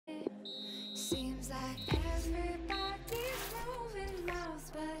like everybody's moving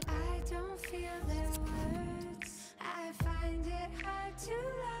mouths, but I don't feel their words. I find it hard to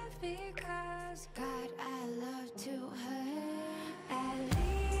love because God, I love to hurt. At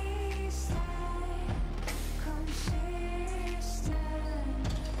least I'm consistent.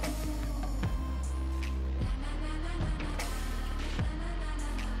 Na na na na na na na na na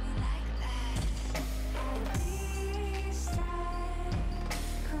na me like that. At least I'm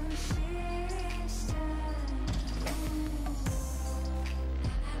consistent.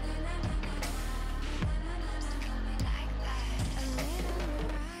 Na na na na na na na na me like that. A little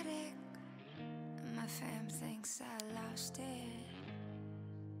neurotic. My fam thinks I lost it,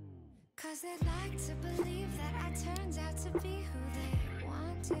 'cause they'd like to believe that I turned out to be who they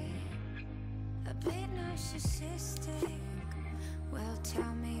wanted. A bit narcissistic. Well,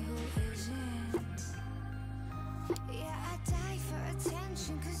 tell me who isn't. Yeah, I die for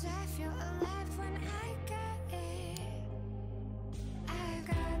attention 'cause I feel alive when I get it. I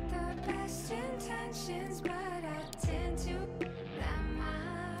got the best intentions, but I tend to them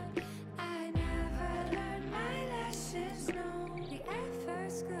out. I never learned my lessons, no, the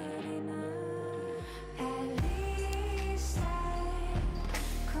effort's good enough. At least I'm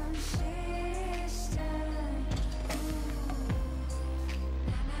consistent.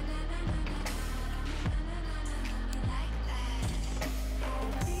 Na na na na na na na na na na me like that. At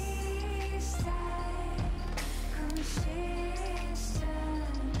least I'm consistent.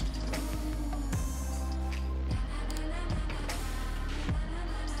 Na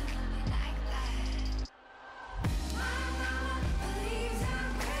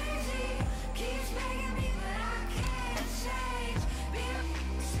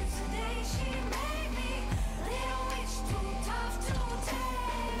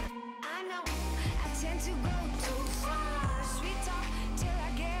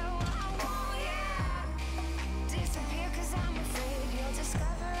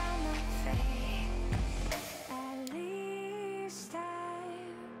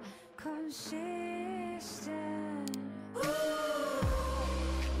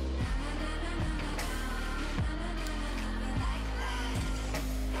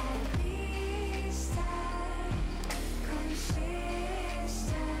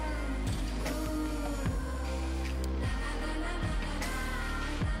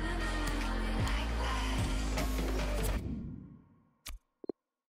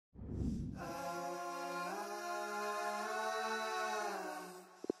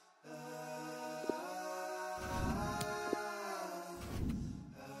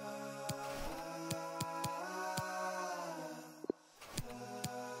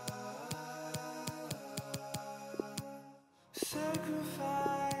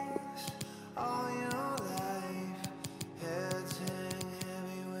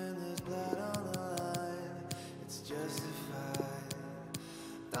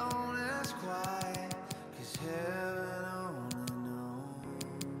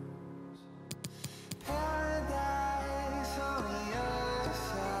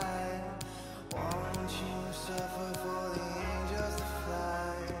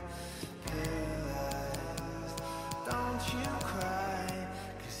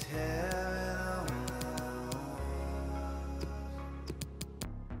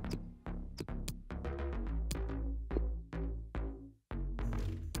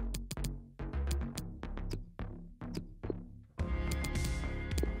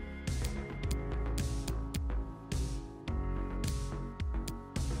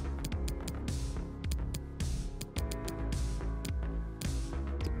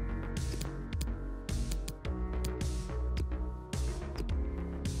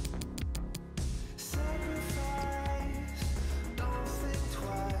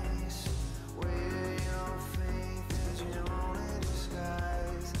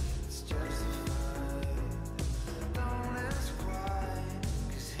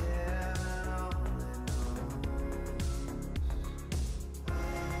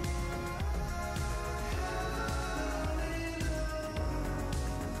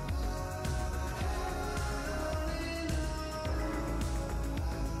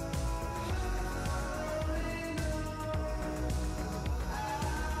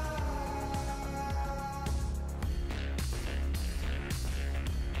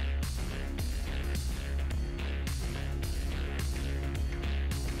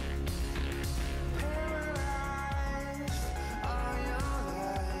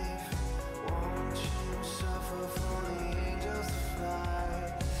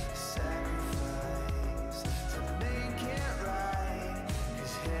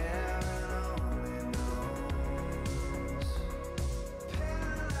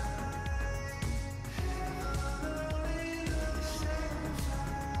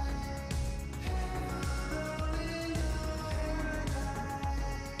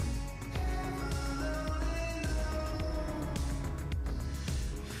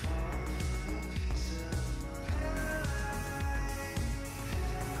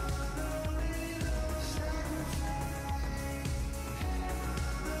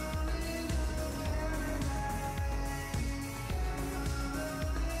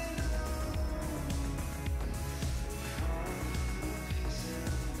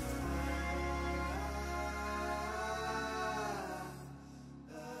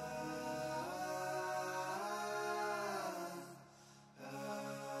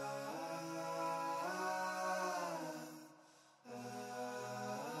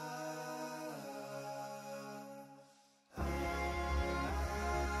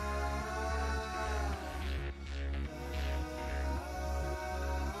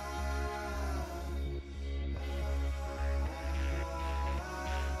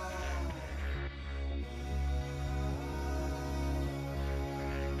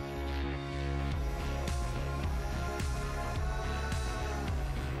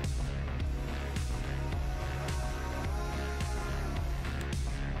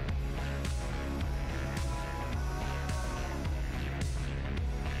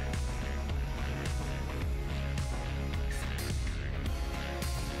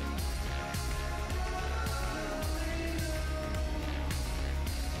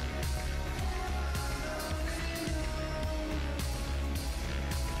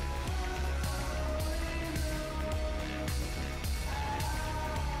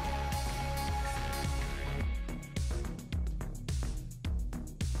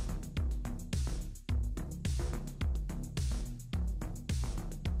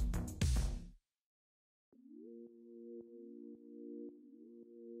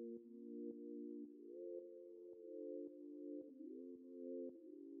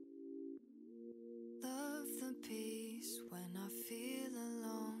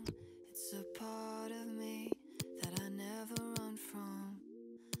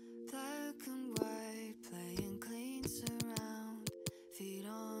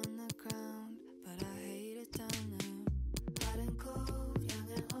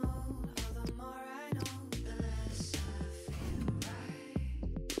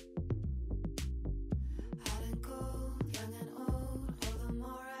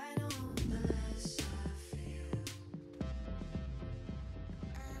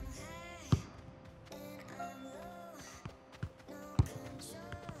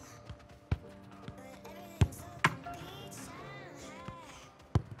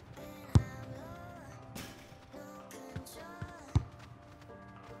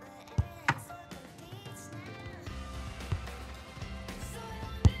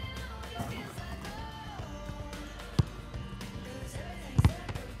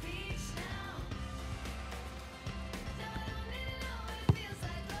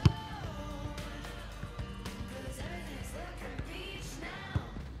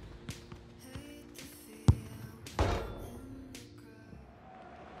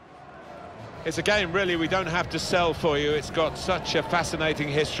It's a game, really, we don't have to sell for you. It's got such a fascinating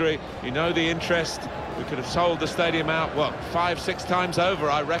history. You know the interest. We could have sold the stadium out, what, 5-6 times over,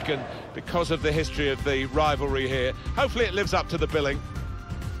 I reckon, because of the history of the rivalry here. Hopefully it lives up to the billing.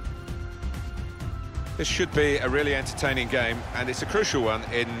 This should be a really entertaining game, and it's a crucial one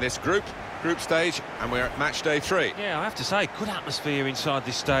in this group stage, and we're at match day 3. Yeah, I have to say, good atmosphere inside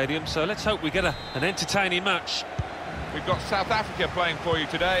this stadium, so let's hope we get an entertaining match. We've got South Africa playing for you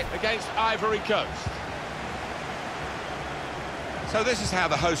today against Ivory Coast. So this is how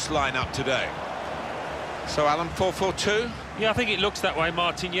the hosts line up today. So, Alan, 4-4-2? Yeah, I think it looks that way,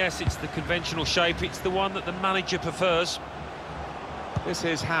 Martin. Yes, it's the conventional shape. It's the one that the manager prefers. This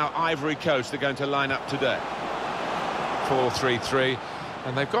is how Ivory Coast are going to line up today. 4-3-3.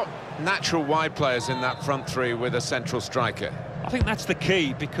 And they've got natural wide players in that front three with a central striker. I think that's the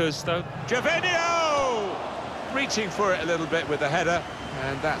key, because, though... Javinho! Reaching for it a little bit with the header,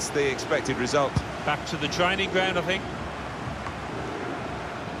 and that's the expected result. Back to the training ground, I think.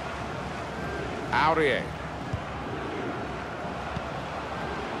 Aurier.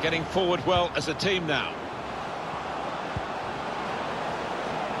 Getting forward well as a team now.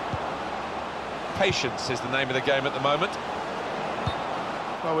 Patience is the name of the game at the moment.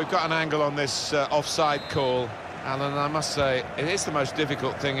 Well, we've got an angle on this offside call, Alan, I must say, it is the most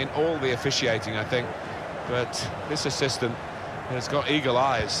difficult thing in all the officiating, I think. But this assistant has got eagle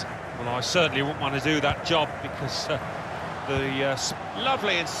eyes. Well, I certainly wouldn't want to do that job, because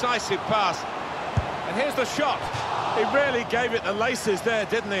lovely, incisive pass. And here's the shot. He really gave it the laces there,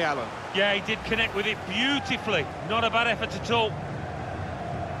 didn't he, Alan? Yeah, he did connect with it beautifully. Not a bad effort at all.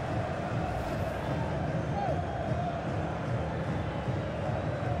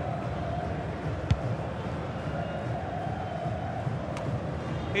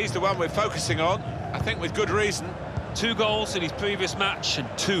 He's the one we're focusing on, I think with good reason. 2 goals in his previous match, and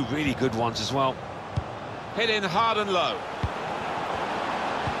 2 really good ones as well. Hit in hard and low.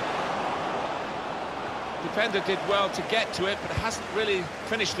 Defender did well to get to it, but hasn't really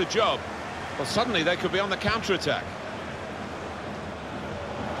finished the job. Well, suddenly they could be on the counter-attack.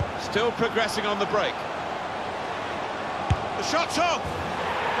 Still progressing on the break. The shot's on!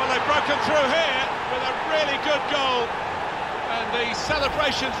 Well, they've broken through here with a really good goal. And the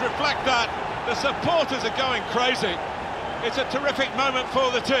celebrations reflect that. The supporters are going crazy. It's a terrific moment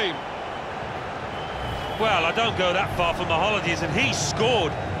for the team. Well, I don't go that far from the holidays, and he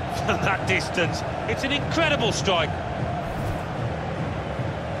scored from that distance. It's an incredible strike.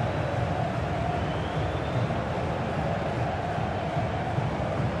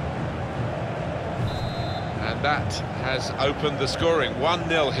 And that has opened the scoring.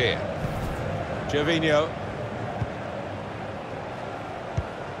 1-0 here. Javinho.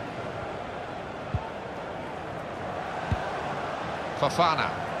 Fofana.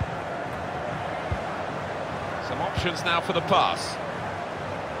 Some options now for the pass.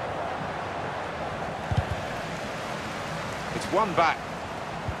 It's one back.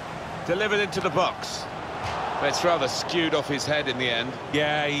 Delivered into the box. It's rather skewed off his head in the end.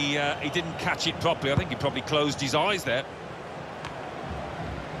 Yeah, he didn't catch it properly. I think he probably closed his eyes there.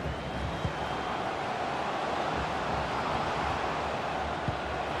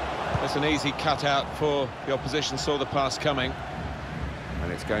 That's an easy cutout for the opposition, saw the pass coming.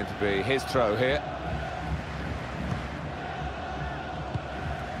 And it's going to be his throw here.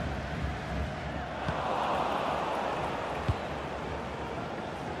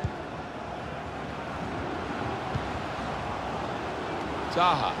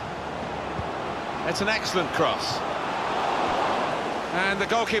 Zaha. It's an excellent cross. And the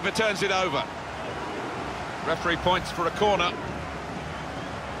goalkeeper turns it over. Referee points for a corner.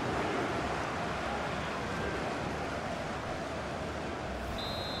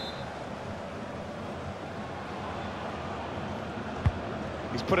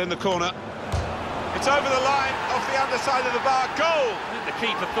 He's put in the corner. It's over the line, off the underside of the bar. Goal! I think the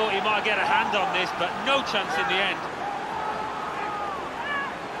keeper thought he might get a hand on this, but no chance in the end.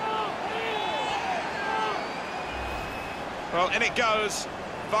 Well, in it goes,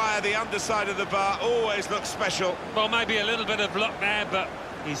 via the underside of the bar. Always looks special. Well, maybe a little bit of luck there, but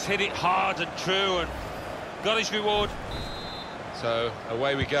he's hit it hard and true and got his reward. So,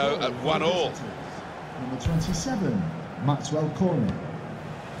 away we go at 1-1. Number 27, Maxwell Corner.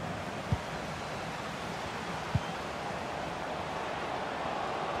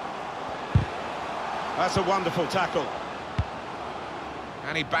 That's a wonderful tackle.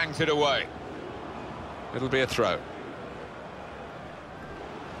 And he bangs it away. It'll be a throw.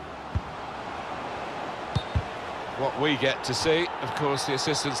 What we get to see, of course, the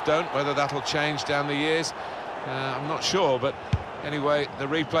assistants don't. Whether that'll change down the years, I'm not sure, but Anyway, the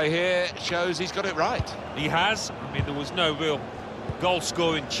replay here shows he's got it right. He has. I mean, there was no real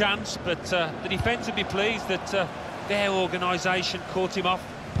goal-scoring chance, but the defence would be pleased that their organisation caught him off.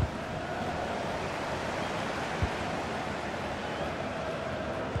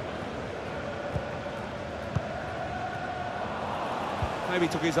 Maybe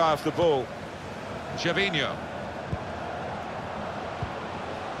took his eye off the ball. Gervinho.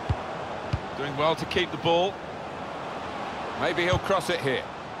 Doing well to keep the ball. Maybe he'll cross it here.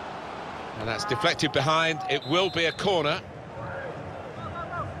 And that's deflected behind. It will be a corner.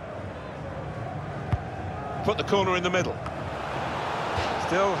 Put the corner in the middle.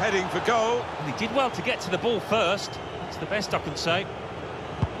 Still heading for goal. And he did well to get to the ball first. That's the best I can say.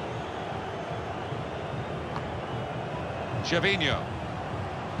 Gervinho.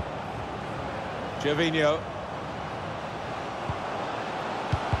 Gervinho.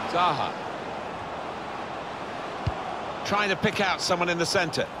 Zaha. Trying to pick out someone in the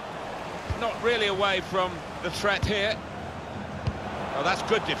centre. Not really away from the threat here. Oh, that's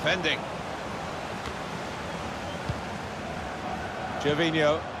good defending.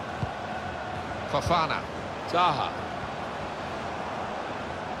 Gervinho. Fofana. Zaha.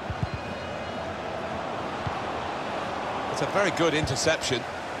 It's a very good interception.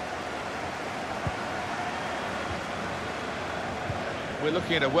 We're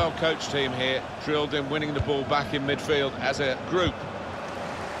looking at a well-coached team here, drilled in winning the ball back in midfield as a group.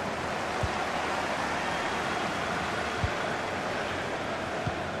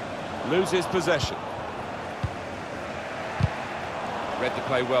 Loses possession. Read the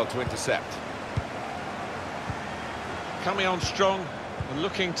play well to intercept. Coming on strong and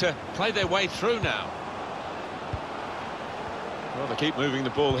looking to play their way through now. Well, they keep moving the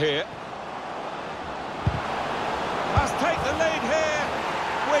ball here. Must take the lead here,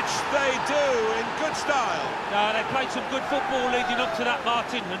 which they do in good style. They played some good football leading up to that,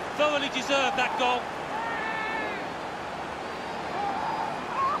 Martin, and thoroughly deserved that goal.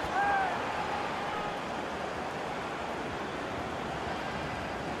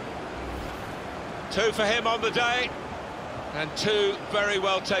 Two for him on the day, and two very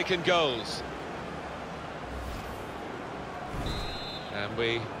well taken goals. And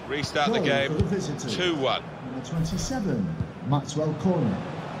we restart the game 2-1. Number 27, Maxwell corner.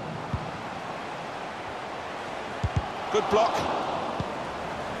 Good block.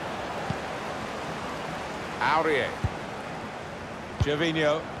 Aurier.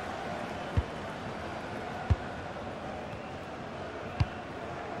 Gervinho.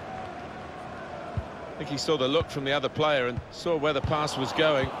 I think he saw the look from the other player and saw where the pass was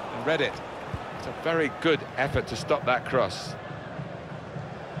going and read it. It's a very good effort to stop that cross.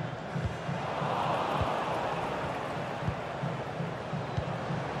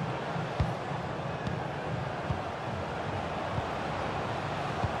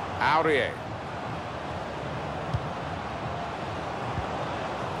 Aurier.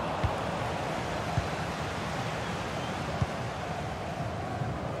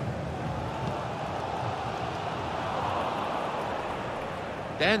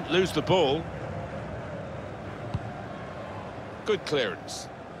 Then lose the ball. Good clearance.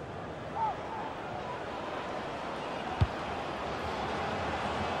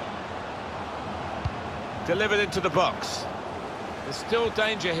 Delivered into the box. There's still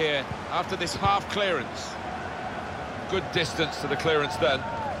danger here after this half clearance. Good distance to the clearance then.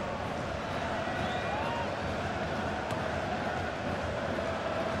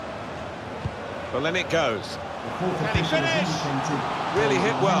 Well, then it goes. Can he finish? Really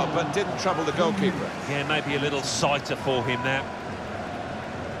hit well, but didn't trouble the goalkeeper. Yeah, maybe a little sighter for him now.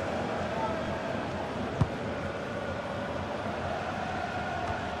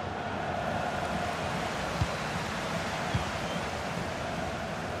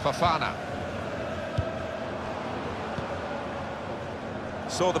 Fofana.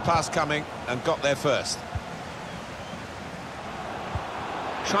 Saw the pass coming and got there first.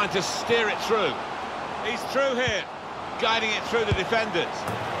 Trying to steer it through. He's through here, guiding it through the defenders.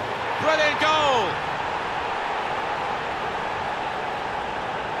 Brilliant goal!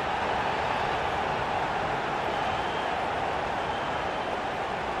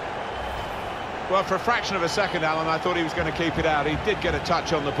 Well, for a fraction of a second, Alan, I thought he was going to keep it out. He did get a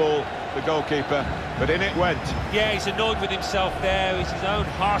touch on the ball, the goalkeeper, but in it went. Yeah, he's annoyed with himself there. He's his own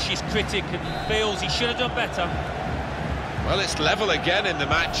harshest critic and feels he should have done better. Well, it's level again in the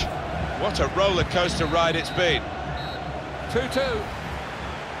match. What a roller coaster ride it's been. 2-2.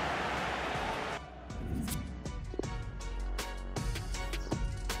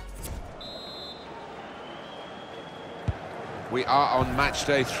 We are on match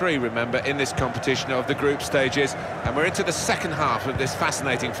day 3, remember, in this competition of the group stages, and we're into the second half of this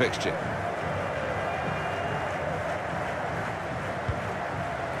fascinating fixture.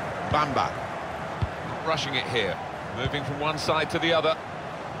 Bamba, not rushing it here, moving from one side to the other.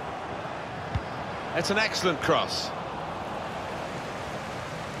 It's an excellent cross.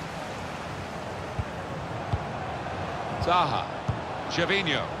 Zaha,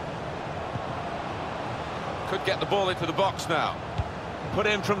 Gervinho. Could get the ball into the box now. Put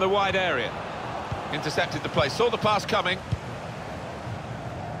in from the wide area. Intercepted the play, saw the pass coming.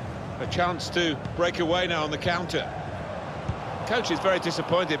 A chance to break away now on the counter. Coach is very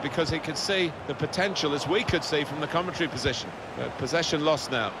disappointed because he could see the potential, as we could see from the commentary position. But possession lost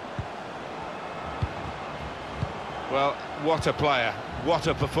now. Well, what a player, what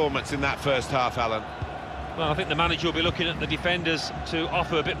a performance in that first half, Alan. Well, I think the manager will be looking at the defenders to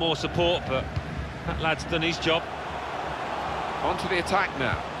offer a bit more support, but that lad's done his job. On to the attack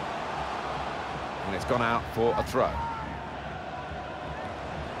now. And it's gone out for a throw.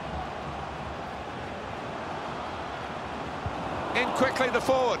 In quickly, the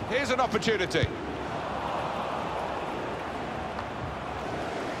forward. Here's an opportunity.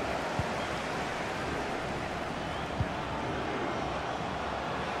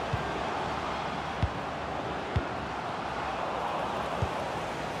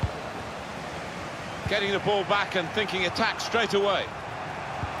 Getting the ball back and thinking attack straight away.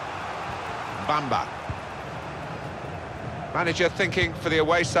 Bamba. Manager thinking for the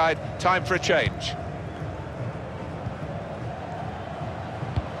away side, time for a change.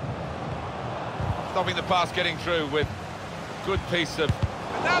 Stopping the pass getting through with a good piece of...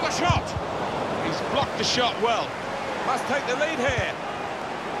 And now the shot! He's blocked the shot well. Must take the lead here.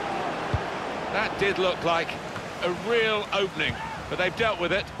 That did look like a real opening, but they've dealt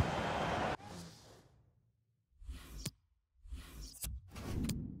with it.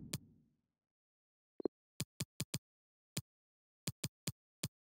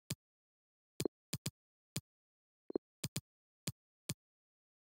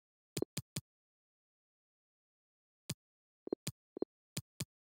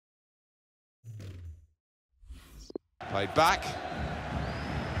 Played back.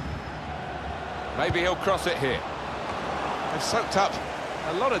 Maybe he'll cross it here. They've soaked up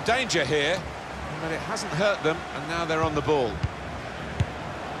a lot of danger here, but it hasn't hurt them, and now they're on the ball.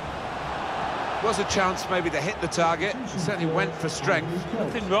 Was a chance maybe to hit the target. Certainly went for strength.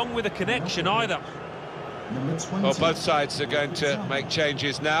 Nothing wrong with the connection either. Well, both sides are going to make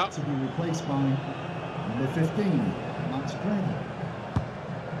changes now. To be replaced by number 15, Max Gradle.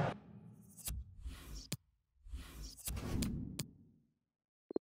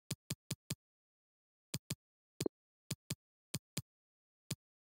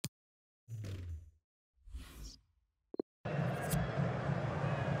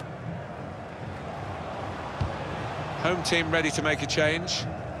 Home team ready to make a change.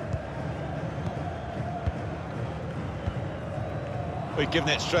 We've given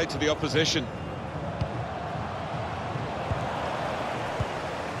it straight to the opposition.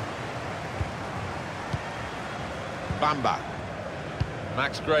 Bamba.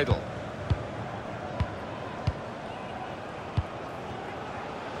 Max Gradle.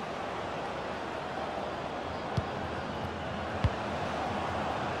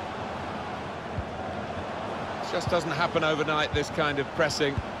 Just doesn't happen overnight, this kind of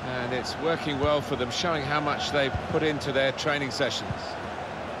pressing, and it's working well for them, showing how much they've put into their training sessions.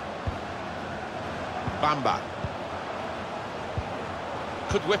 Bamba.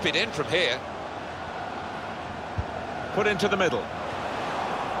 Could whip it in from here. Put into the middle.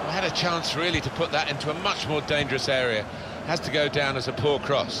 We had a chance really to put that into a much more dangerous area. Has to go down as a poor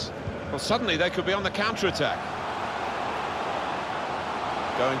cross. Well, suddenly they could be on the counter-attack.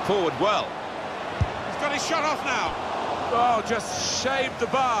 Going forward well. Got his shot off now. Oh, just shaved the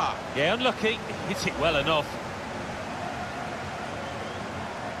bar. Yeah, unlucky. Hits it well enough.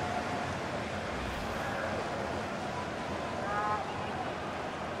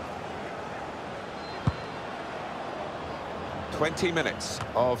 "20 minutes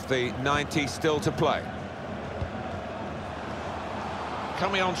of the 90 still to play.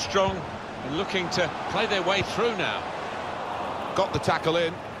 Coming on strong and looking to play their way through now. Got the tackle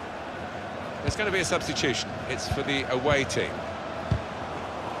in. There's going to be a substitution. It's for the away team.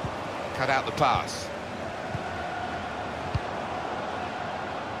 Cut out the pass.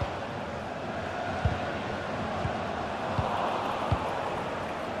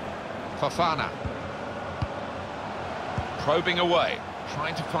 Fofana. Probing away,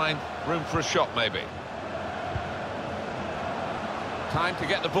 trying to find room for a shot maybe. Time to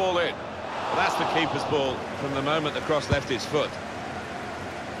get the ball in. Well, that's the keeper's ball from the moment the cross left his foot.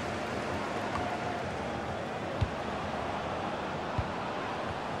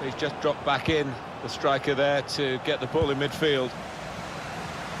 He's just dropped back in, the striker there, to get the ball in midfield.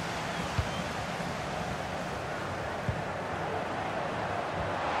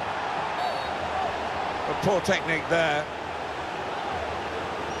 But poor technique there.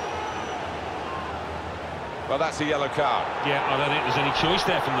 Well, that's a yellow card. Yeah, I don't think there's any choice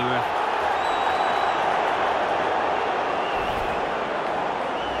there from the ref.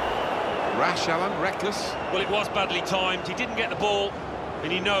 Rash, Alan, reckless. Well, it was badly timed. He didn't get the ball,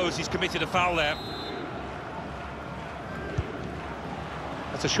 and he knows he's committed a foul there.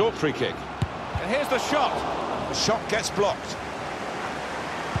 That's a short free kick. And here's the shot. The shot gets blocked.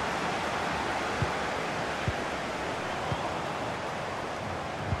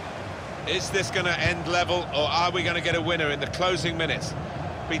 Is this going to end level, or are we going to get a winner in the closing minutes?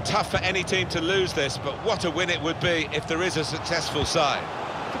 Be tough for any team to lose this, but what a win it would be if there is a successful side.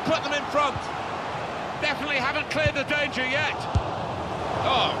 To put them in front. Definitely haven't cleared the danger yet.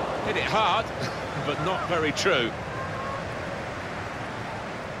 Oh, hit it hard, but not very true.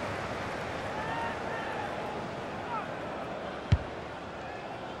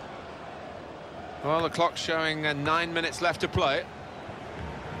 Well, the clock's showing 9 minutes left to play.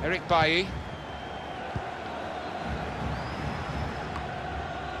 Eric Bailly.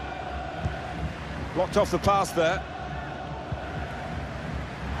 Blocked off the pass there.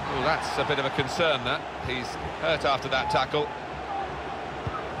 Oh, that's a bit of a concern, that. He's hurt after that tackle.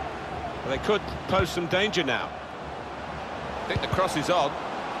 Well, they could pose some danger now. I think the cross is on.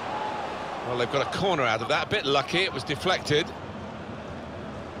 Well, they've got a corner out of that. A bit lucky, it was deflected.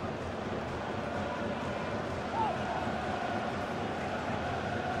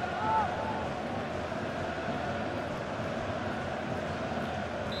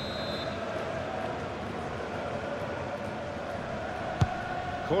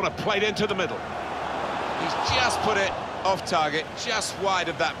 Corner played into the middle. He's just put it off target, just wide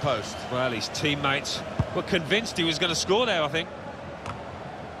of that post. Well, his teammates were convinced he was going to score there, I think.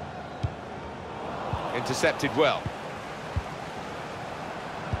 Intercepted well.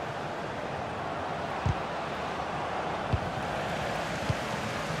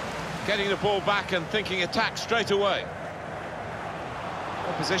 Getting the ball back and thinking attack straight away.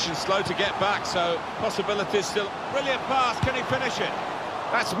 Opposition slow to get back, so possibilities still. Brilliant pass, can he finish it?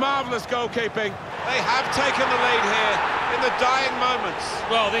 That's marvellous goalkeeping. They have taken the lead here in the dying moments.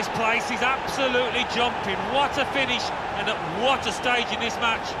 Well, this place is absolutely jumping. What a finish, and at what a stage in this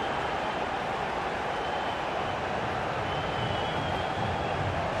match.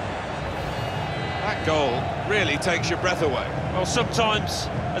 That goal really takes your breath away. Well, sometimes,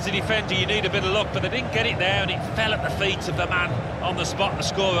 as a defender, you need a bit of luck, but they didn't get it there, and it fell at the feet of the man on the spot, the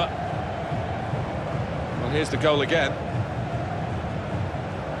scorer. Well, here's the goal again.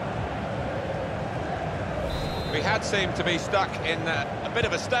 We had seemed to be stuck in a bit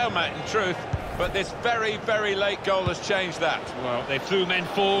of a stalemate, in truth, but this very, very late goal has changed that. Well, they threw men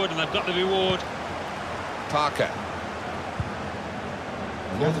forward and they've got the reward. Parker.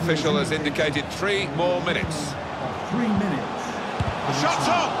 The fourth official has indicated 3 more minutes. 3 minutes. The shot's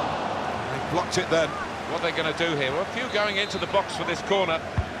on! They blocked it then. What are they going to do here? Well, a few going into the box for this corner,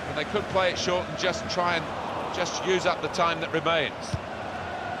 and they could play it short and just try and use up the time that remains.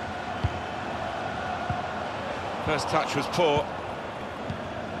 First touch was poor.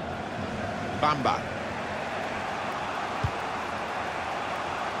 Bamba.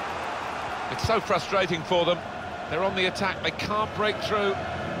 It's so frustrating for them. They're on the attack, they can't break through.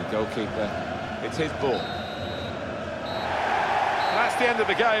 The goalkeeper, it's his ball. And that's the end of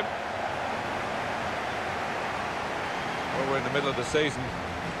the game. Well, we're in the middle of the season,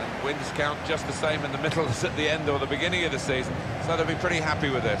 and wins count just the same in the middle as at the end or the beginning of the season, so they'll be pretty happy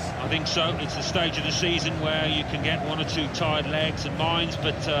with this. I think so. It's the stage of the season where you can get 1 or 2 tired legs and minds,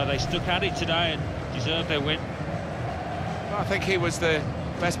 but they stuck at it today and deserved their win. Well, I think he was the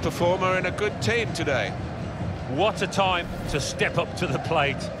best performer in a good team today. What a time to step up to the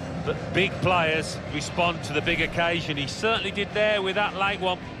plate. But big players respond to the big occasion. He certainly did there with that late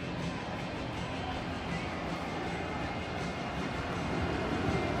one.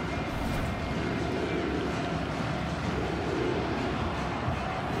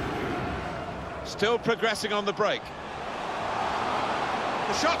 Still progressing on the break.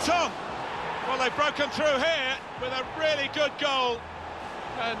 The shot's on! Well, they've broken through here with a really good goal.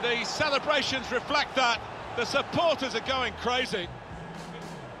 And the celebrations reflect that. The supporters are going crazy.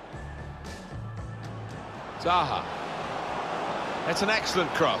 Zaha. It's an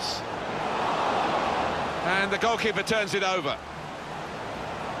excellent cross. And the goalkeeper turns it over.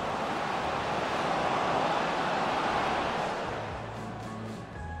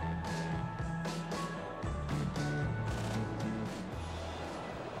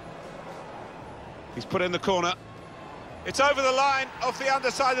 He's put in the corner. It's over the line, off the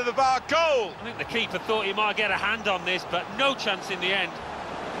underside of the bar. Goal! I think the keeper thought he might get a hand on this, but no chance in the end.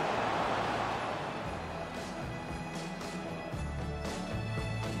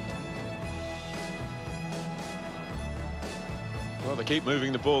 Well, they keep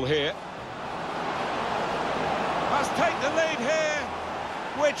moving the ball here. Must take the lead here,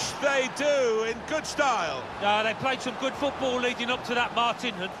 which they do in good style. They played some good football leading up to that,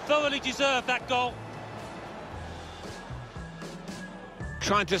 Martin, and thoroughly deserved that goal.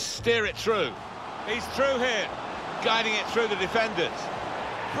 Trying to steer it through. He's through here, guiding it through the defenders.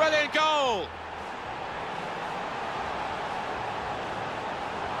 Brilliant goal!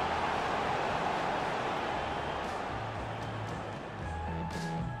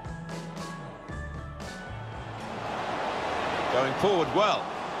 Going forward well.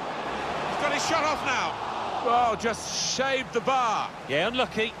 He's got his shot off now. Oh, just shaved the bar. Yeah,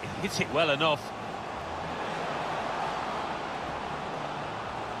 unlucky. Hits it well enough.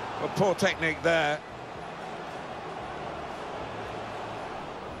 Well, poor technique there.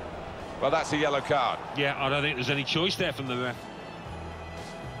 Well, that's a yellow card. Yeah, I don't think there's any choice there from the ref.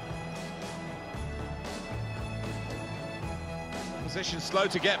 Position slow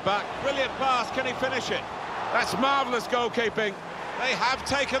to get back. Brilliant pass. Can he finish it? That's marvellous goalkeeping. They have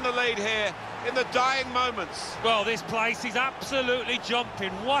taken the lead here in the dying moments. Well, this place is absolutely jumping.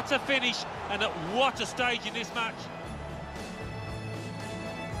 What a finish and at what a stage in this match.